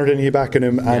 We put Conor Dennehy back in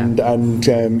him, and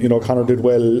Conor did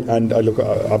well, and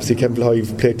obviously Kevin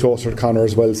Hyve played closer to Conor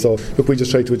as well. So we just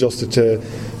tried to adjust it to.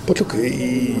 But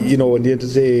in the end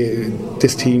of the day,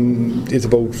 this team is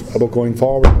about going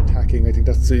forward and attacking. I think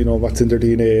that's what's in their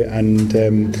DNA.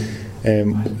 And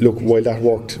while that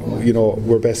worked,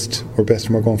 we're best when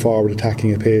we're going forward,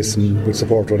 attacking at pace and with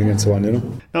support running and so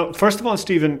on. Now, first of all,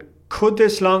 Stephen, could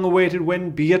this long-awaited win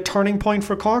be a turning point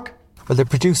for Cork? Well, they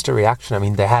produced a reaction. I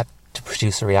mean, they had to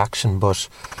produce a reaction, but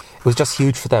it was just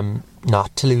huge for them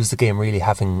not to lose the game, really,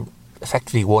 having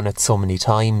effectively won it so many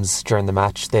times during the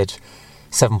match. They'd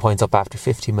 7 points up after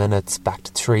 50 minutes, back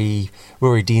to 3.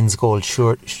 Rory Dean's goal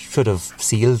should have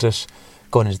sealed it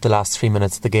going into the last 3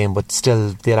 minutes of the game, but still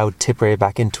they allowed Tipperary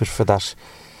back into it for that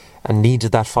and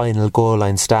needed that final goal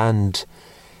line stand.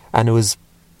 And it was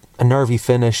a nervy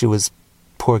finish, it was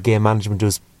poor game management, it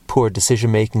was poor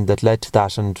decision making that led to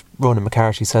that, and Ronan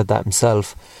McCarthy said that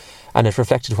himself, and it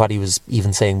reflected what he was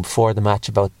even saying before the match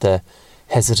about the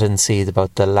hesitancy,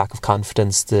 about the lack of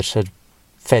confidence that had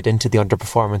fed into the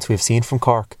underperformance we've seen from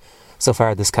Cork so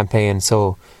far this campaign.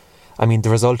 So I mean, the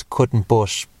result couldn't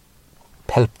but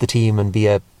help the team and be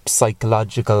a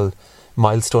psychological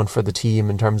milestone for the team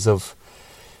in terms of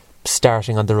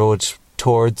starting on the road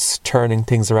towards turning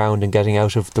things around and getting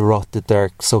out of the rut that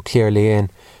they're so clearly in.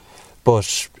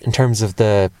 But in terms of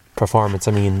the performance,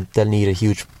 I mean, they'll need a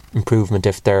huge improvement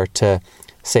if they're to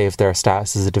save their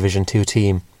status as a Division 2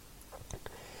 team.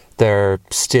 They're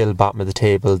still bottom of the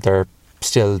table, they're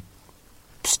still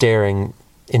staring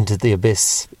into the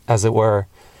abyss, as it were,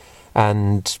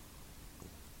 and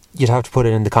you'd have to put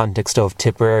it in the context of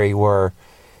Tipperary were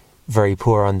very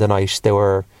poor on the night. They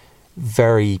were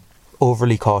very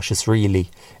overly cautious, really,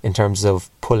 in terms of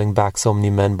pulling back so many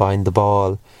men behind the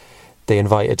ball. They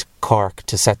invited Cork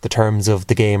to set the terms of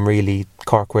the game, really.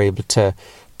 Cork were able to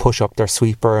push up their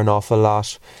sweeper an awful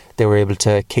lot. They were able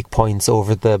to kick points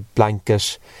over the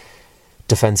blanket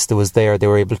defence that was there. They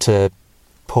were able to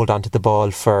hold onto the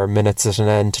ball for minutes at an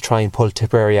end to try and pull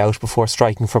Tipperary out before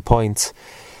striking for points.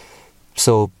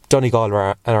 So Donegal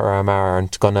or Armagh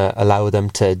aren't going to allow them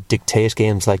to dictate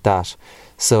games like that.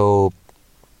 So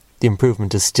the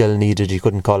improvement is still needed. You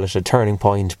couldn't call it a turning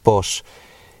point, but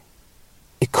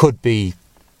it could be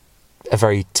a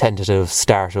very tentative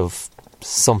start of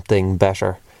something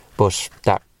better. But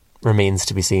that remains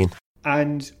to be seen.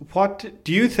 And what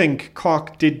do you think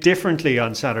Cork did differently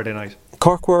on Saturday night?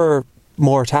 Cork were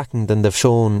more attacking than they've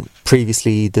shown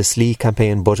previously this league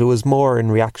campaign, but it was more in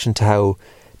reaction to how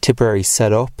Tipperary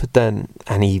set up than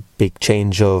any big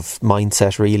change of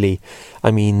mindset, really.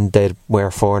 I mean, they'd wear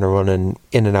foreigner running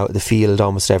in and out of the field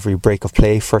almost every break of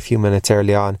play for a few minutes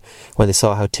early on when they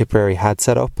saw how Tipperary had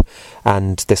set up,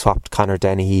 and they swapped Conor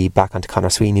Dennehy back onto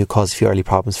Conor Sweeney, who caused a few early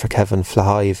problems for Kevin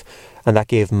Flahive, and that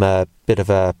gave them a bit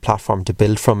of a platform to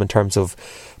build from in terms of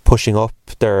pushing up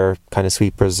their kind of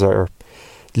sweepers or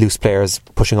loose players,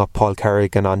 pushing up Paul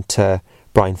Kerrigan onto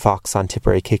Brian Fox on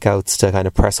Tipperary kickouts to kind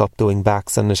of press up the wing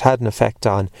backs, and it had an effect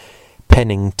on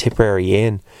penning Tipperary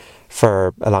in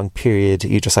for a long period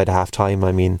either side of half time.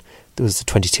 I mean, there was a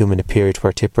 22-minute period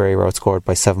where Tipperary were outscored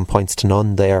by 7 points to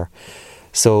none there.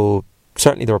 So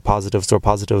certainly there were positives. There were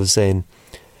positives in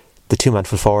the two-man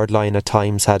full forward line at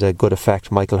times had a good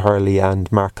effect. Michael Hurley and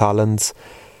Mark Collins.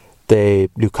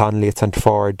 Luke Connolly at centre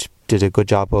forward did a good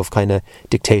job of kind of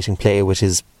dictating play with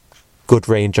his good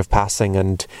range of passing,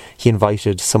 and he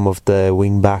invited some of the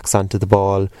wing backs onto the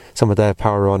ball, some of the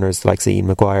power runners like Ian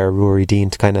Maguire, Rory Dean,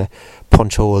 to kind of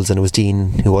punch holes, and it was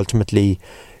Dean who ultimately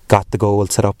got the goal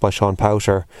set up by Sean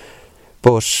Powter.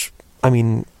 But I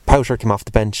mean, Powter came off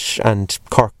the bench and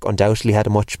Cork undoubtedly had a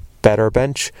much better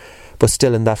bench, but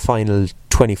still in that final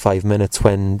 25 minutes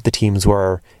when the teams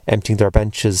were emptying their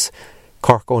benches,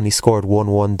 Cork only scored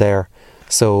 1-1 there.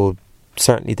 So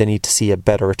certainly they need to see a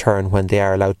better return when they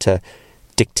are allowed to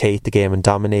dictate the game and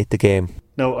dominate the game.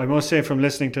 Now, I must say, from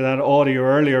listening to that audio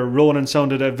earlier, Ronan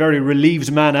sounded a very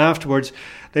relieved man afterwards.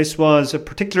 This was a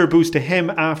particular boost to him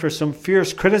after some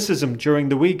fierce criticism during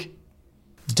the week.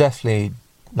 Definitely,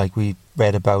 like we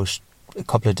read about a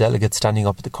couple of delegates standing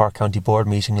up at the Cork County Board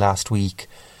meeting last week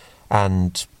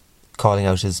and calling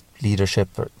out his leadership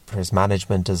or his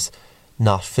management as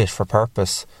not fit for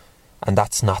purpose. And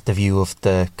that's not the view of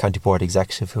the County Board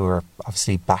executive, who are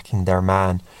obviously backing their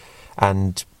man.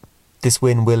 And this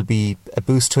win will be a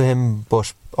boost to him,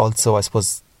 but also I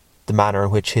suppose the manner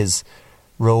in which his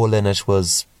role in it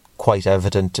was quite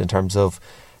evident in terms of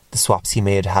the swaps he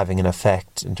made having an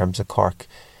effect in terms of Cork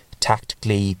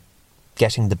tactically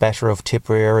getting the better of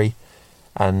Tipperary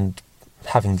and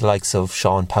having the likes of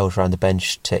Sean Powter on the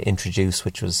bench to introduce,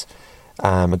 which was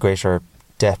a greater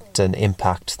depth and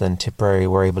impact than Tipperary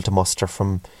were able to muster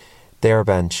from their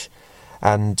bench.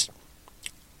 And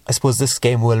I suppose this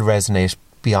game will resonate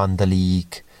beyond the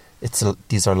league.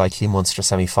 These are likely Munster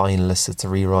semi-finalists. It's a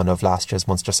rerun of last year's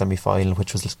Munster semi-final,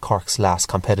 which was Cork's last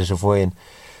competitive win.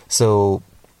 So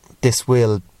this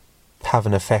will have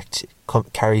an effect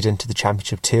carried into the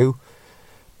championship too.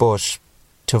 But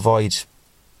to avoid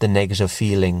the negative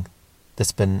feeling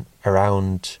that's been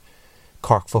around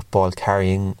Cork football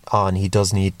carrying on, he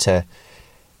does need to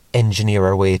engineer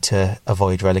a way to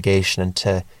avoid relegation and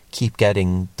to keep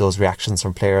getting those reactions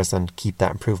from players and keep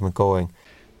that improvement going.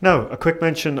 Now, a quick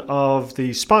mention of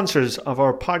the sponsors of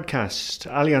our podcast.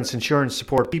 Allianz Insurance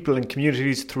support people and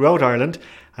communities throughout Ireland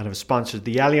and have sponsored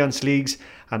the Allianz Leagues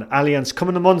and Allianz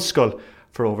Cumann na mBunscol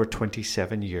for over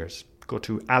 27 years. Go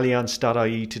to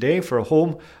allianz.ie today for a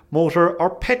home, motor or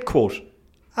pet quote.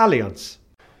 Allianz.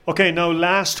 Okay, now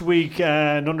last week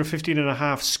an under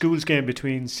 15.5 schools game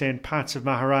between St. Pat's of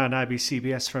Mahara and Abbey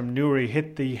CBS from Newry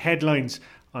hit the headlines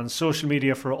on social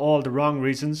media for all the wrong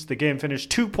reasons. The game finished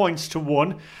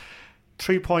 2-1,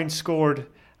 3 points scored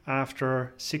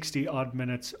after 60 odd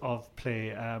minutes of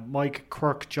play. Mike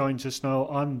Quirke joins us now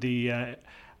on the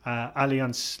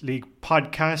Allianz League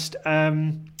podcast.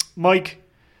 Mike,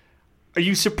 are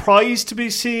you surprised to be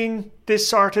seeing this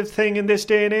sort of thing in this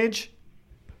day and age?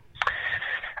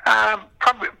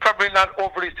 Probably not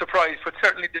overly surprised, but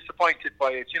certainly disappointed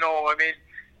by it.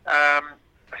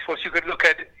 I suppose you could look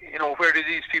at, where do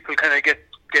these people kind of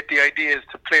get the ideas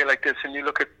to play like this, and you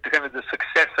look at the kind of the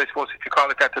success, I suppose, if you call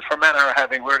it that Fermanagh are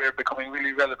having, where they're becoming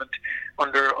really relevant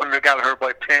under Gallagher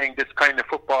by playing this kind of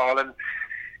football. And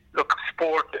look,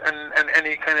 sport and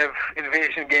any kind of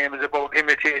invasion game is about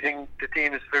imitating the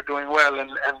teams that are doing well,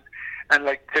 and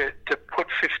like to put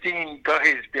 15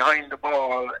 guys behind the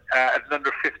ball at an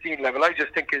under 15 level, I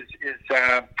just think is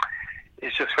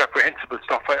just reprehensible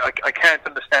stuff. I can't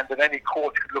understand that any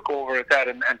coach could look over at that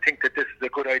and think that this is a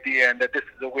good idea and that this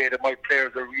is a way that my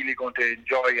players are really going to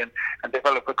enjoy and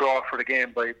develop a draw for the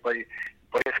game by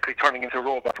basically turning into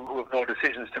robots who have no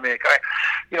decisions to make.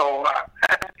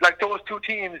 Like those two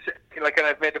teams, like, and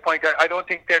I've made the point, I don't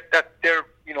think that they're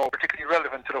particularly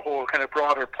relevant to the whole kind of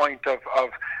broader point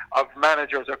of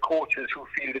managers or coaches who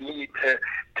feel the need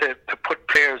to put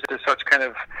players into such kind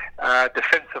of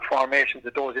defensive formations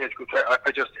at those age groups.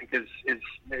 I just think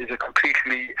is a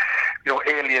completely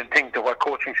alien thing to what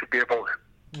coaching should be about.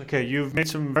 Okay, you've made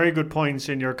some very good points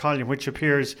in your column, which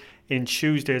appears in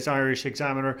Tuesday's Irish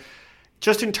Examiner.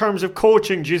 Just in terms of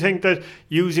coaching, do you think that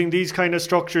using these kind of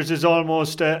structures is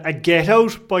almost a get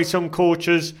out by some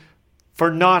coaches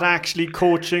for not actually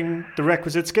coaching the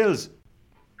requisite skills?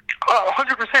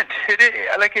 100%.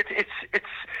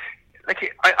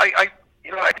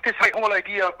 This whole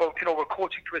idea about we're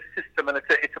coaching to a system, and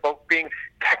it's about being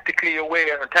tactically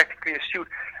aware and tactically astute.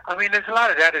 I mean, there's a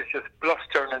lot of that is just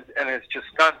bluster and it's just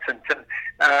nonsense. And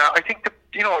I think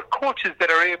coaches that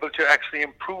are able to actually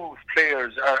improve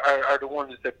players are the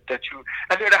ones that you,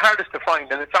 and they're the hardest to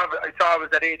find. And it's always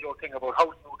that age-old thing about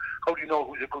how do you know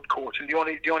who's a good coach? And the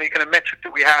only kind of metric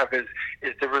that we have is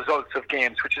the results of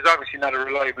games, which is obviously not a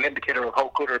reliable indicator of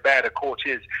how good or bad a coach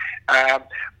is.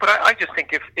 But I just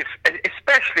think if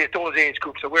especially at those age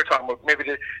groups that we're talking about, maybe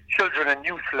the children and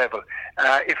youth level,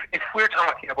 if we're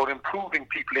talking about improving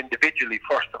people individually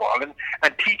first of all,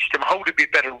 and teach them how to be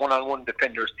better one-on-one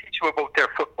defenders, teach them about their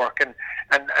footwork and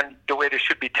the way they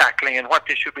should be tackling and what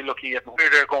they should be looking at and where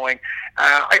they're going,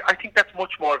 I think that's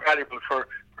much more valuable for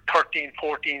 13,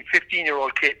 14,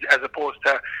 15-year-old kids, as opposed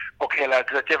to, okay lads,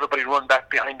 let's everybody run back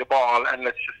behind the ball and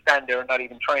let's just stand there and not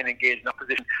even try and engage in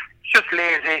opposition. It's just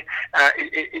lazy.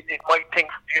 It might think,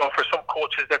 for some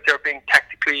coaches that they're being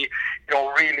tactically,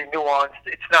 really nuanced.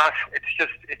 It's not.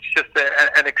 It's just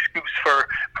an excuse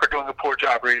for doing a poor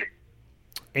job, really.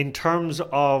 In terms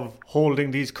of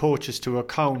holding these coaches to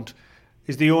account,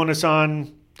 is the onus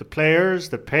on the players,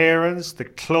 the parents, the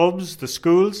clubs, the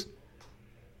schools?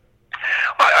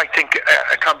 I think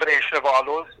a combination of all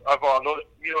those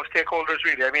stakeholders,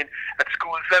 really. I mean, at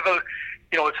schools level,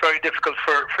 it's very difficult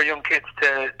for young kids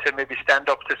to maybe stand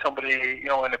up to somebody,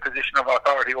 in a position of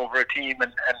authority over a team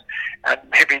and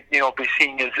maybe, be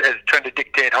seen as trying to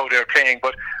dictate how they're playing.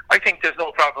 But I think there's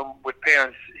no problem with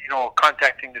parents,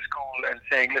 contacting the school and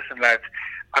saying, listen, lads,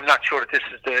 I'm not sure that this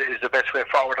is the best way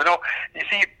forward. I know, you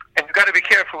see, and you've got to be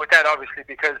careful with that, obviously,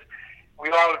 because we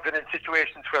all have been in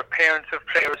situations where parents of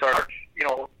players or,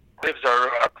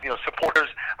 supporters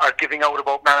are giving out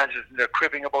about managers and they're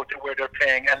cribbing about where they're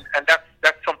playing, and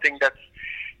that's something that's,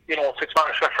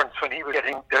 Fitzmaurice referenced when he was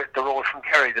getting the role from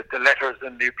Kerry, the letters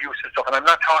and the abuse and stuff. And I'm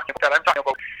not talking about that. I'm talking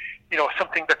about,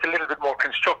 something that's a little bit more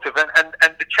constructive. And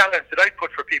the challenge that I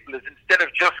put for people is, instead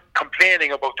of just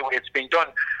complaining about the way it's being done,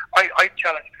 I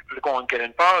challenge people to go and get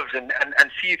involved and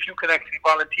see if you can actually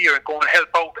volunteer and go and help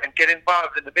out and get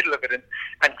involved in the middle of it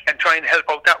and try and help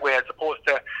out that way, as opposed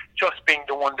to just being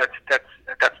the one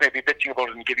that's maybe bitching about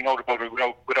it and giving out about it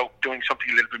without doing something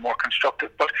a little bit more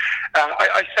constructive. But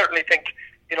I certainly think,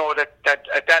 that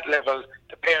at that level,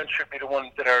 the parents should be the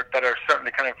ones that are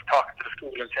certainly kind of talking to the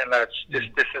school and saying, lads,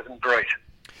 this isn't right.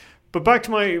 But back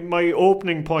to my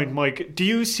opening point, Mike, do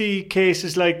you see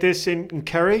cases like this in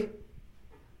Kerry?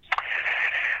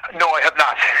 No, I have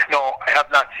not. No, I have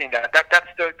not seen that. That's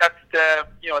the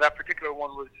that particular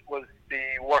one was the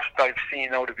worst I've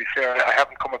seen. Now, to be fair, I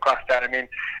haven't come across that. I mean,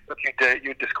 looking at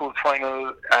the school's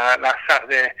final last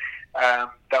Saturday.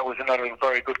 That was another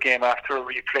very good game after a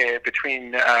replay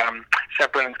between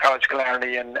St. Brennan's College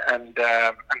Killarney and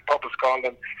Poppleskoll.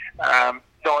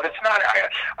 No, it's not.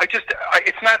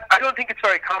 It's not. I don't think it's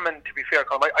very common, to be fair,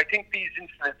 Colm. I think these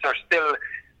incidents are still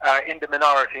in the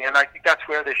minority, and I think that's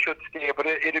where they should stay. But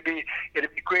it'd be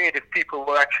great if people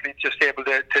were actually just able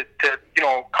to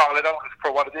call it out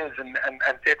for what it is and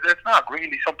say that it's not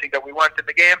really something that we want in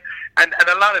the game. And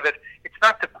a lot of it, it's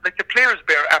not the players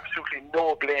bear absolutely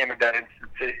no blame in that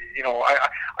instance.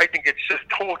 I think it's just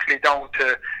totally down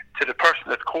to the person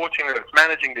that's coaching or that's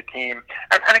managing the team,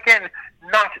 and again,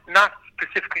 not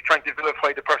specifically trying to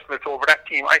vilify the person that's over that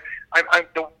team.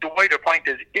 The wider point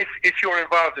is, if you're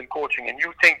involved in coaching and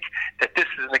you think that this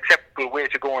is an acceptable way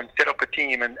to go and set up a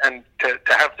team and to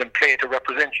have them play to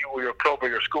represent you or your club or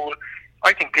your school,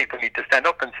 I think people need to stand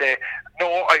up and say,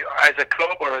 no, as a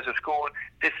club or as a school,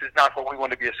 this is not what we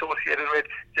want to be associated with.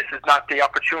 This is not the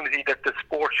opportunity that the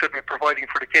sport should be providing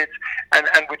for the kids, and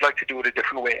we'd like to do it a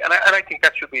different way. And I think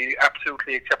that should be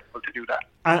absolutely acceptable to do that.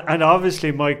 And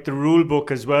obviously, Mike, the rule book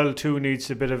as well too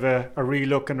needs a bit of a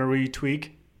relook and a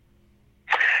retweak.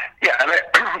 Yeah, and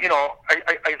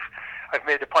I've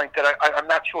made the point that I'm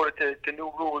not sure that the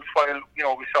new rules, while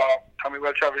we saw Tommy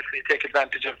Welch obviously take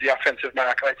advantage of the offensive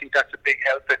mark, and I think that's a big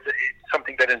help. It's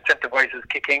something that incentivises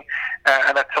kicking,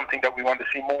 and that's something that we want to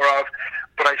see more of.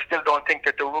 But I still don't think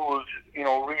that the rules,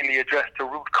 really address the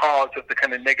root cause of the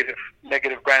kind of negative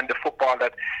brand of football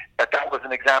that was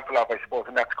an example of, I suppose,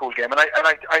 in that school game. And I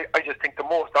just think the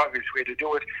most obvious way to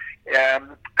do it,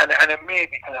 and it may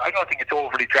be, I don't think it's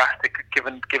overly drastic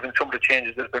given some of the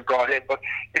changes that have been brought in. But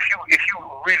if you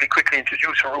really quickly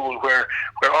introduce a rule where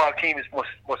all teams must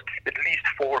keep at least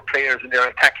 4 players in their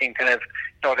attacking kind of,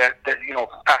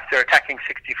 past their attacking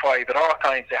 65 at all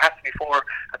times, there has to be 4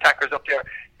 attackers up there.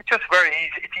 It's just very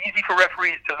easy. It's easy for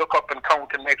referees to look up and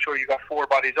count and make sure you got 4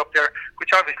 bodies up there,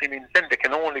 which obviously means then there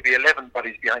can only be 11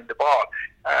 bodies behind the ball.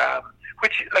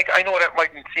 Which, I know that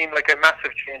mightn't seem like a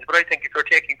massive change, but I think if you're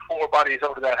taking 4 bodies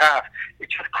out of that half, it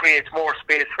just creates more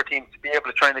space for teams to be able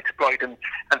to try and exploit and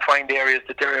find areas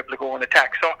that they're able to go and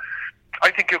attack. So I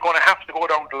think you're going to have to go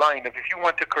down the line. If you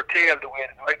want to curtail the way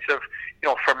the likes of,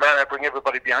 Fermanagh bring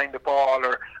everybody behind the ball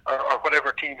or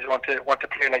whatever teams want to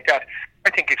play like that, I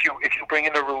think if you bring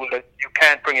in a rule that you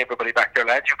can't bring everybody back there,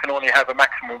 lads, you can only have a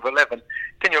maximum of 11,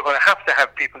 then you're going to have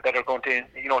people that are going to,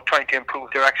 trying to improve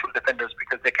their actual defenders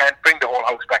because they can't bring the whole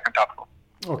house back on top of them.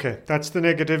 Okay, that's the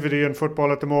negativity in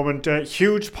football at the moment.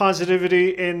 Huge positivity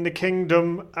in the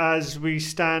kingdom as we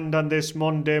stand on this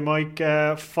Monday, Mike.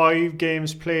 5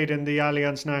 games played in the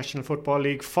Allianz National Football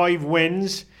League, 5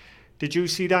 wins. Did you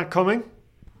see that coming?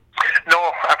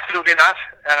 No, absolutely not.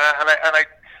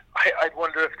 I'd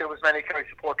wonder if there was many Kerry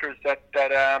supporters that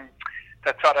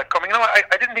saw that coming. I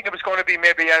didn't think it was going to be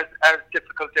maybe as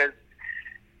difficult as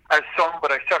some,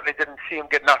 but I certainly didn't see him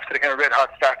getting off to the kind of red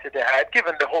hot start that they had,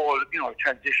 given the whole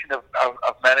transition of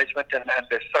management and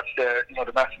there's such the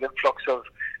massive influx of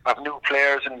new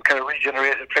players and kind of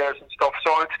regenerated players and stuff.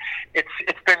 So it's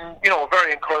been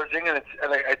very encouraging, and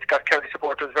it's got Kerry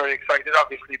supporters very excited,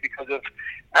 obviously because of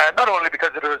not only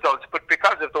because of the results, but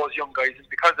because of those young guys and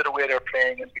because of the way they're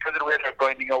playing and because of the way they're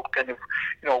grinding out kind of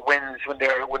wins when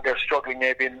they're struggling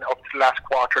maybe up to the last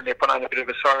quarter, and they put on a bit of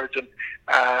a surge and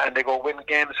they go win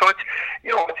games. So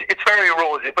it's very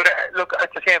rosy. But look,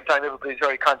 at the same time, everybody's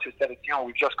very conscious that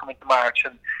we've just come into March,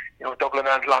 and Dublin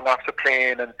aren't long off the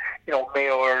plane, and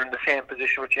Mayo are in the same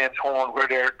position with James Horn where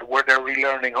they're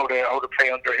relearning how to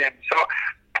play under him. So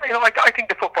I think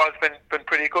the football's been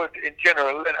pretty good in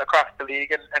general and across the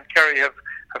league, and Kerry have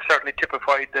certainly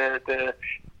typified the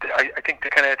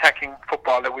kind of attacking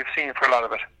football that we've seen for a lot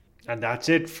of it. And that's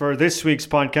it for this week's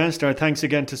podcast. Our thanks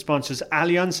again to sponsors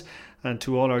Allianz and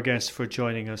to all our guests for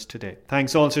joining us today.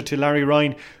 Thanks also to Larry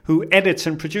Ryan, who edits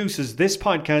and produces this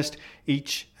podcast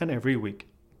each and every week.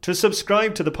 To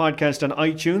subscribe to the podcast on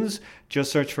iTunes,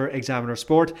 just search for Examiner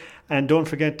Sport, and don't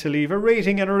forget to leave a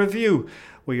rating and a review.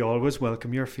 We always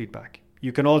welcome your feedback.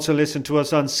 You can also listen to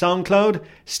us on SoundCloud,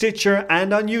 Stitcher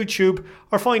and on YouTube,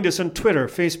 or find us on Twitter,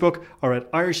 Facebook or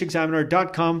at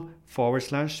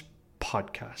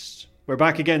irishexaminer.com/podcasts. We're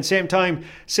back again, same time,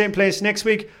 same place next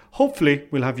week. Hopefully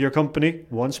we'll have your company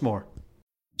once more.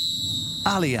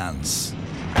 Allianz,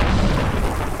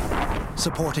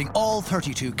 supporting all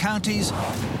 32 counties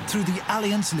through the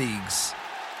Allianz Leagues.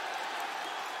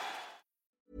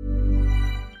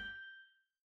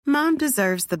 Mom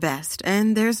deserves the best,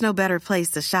 and there's no better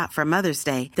place to shop for Mother's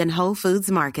Day than Whole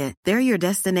Foods Market. They're your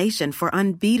destination for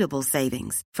unbeatable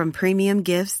savings, from premium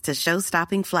gifts to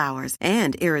show-stopping flowers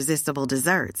and irresistible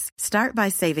desserts. Start by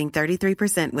saving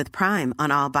 33% with Prime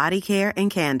on all body care and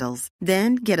candles.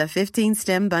 Then get a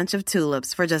 15-stem bunch of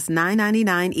tulips for just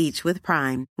 $9.99 each with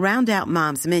Prime. Round out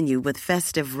Mom's menu with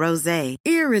festive rosé,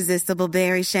 irresistible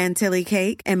berry chantilly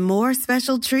cake, and more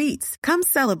special treats. Come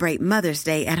celebrate Mother's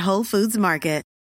Day at Whole Foods Market.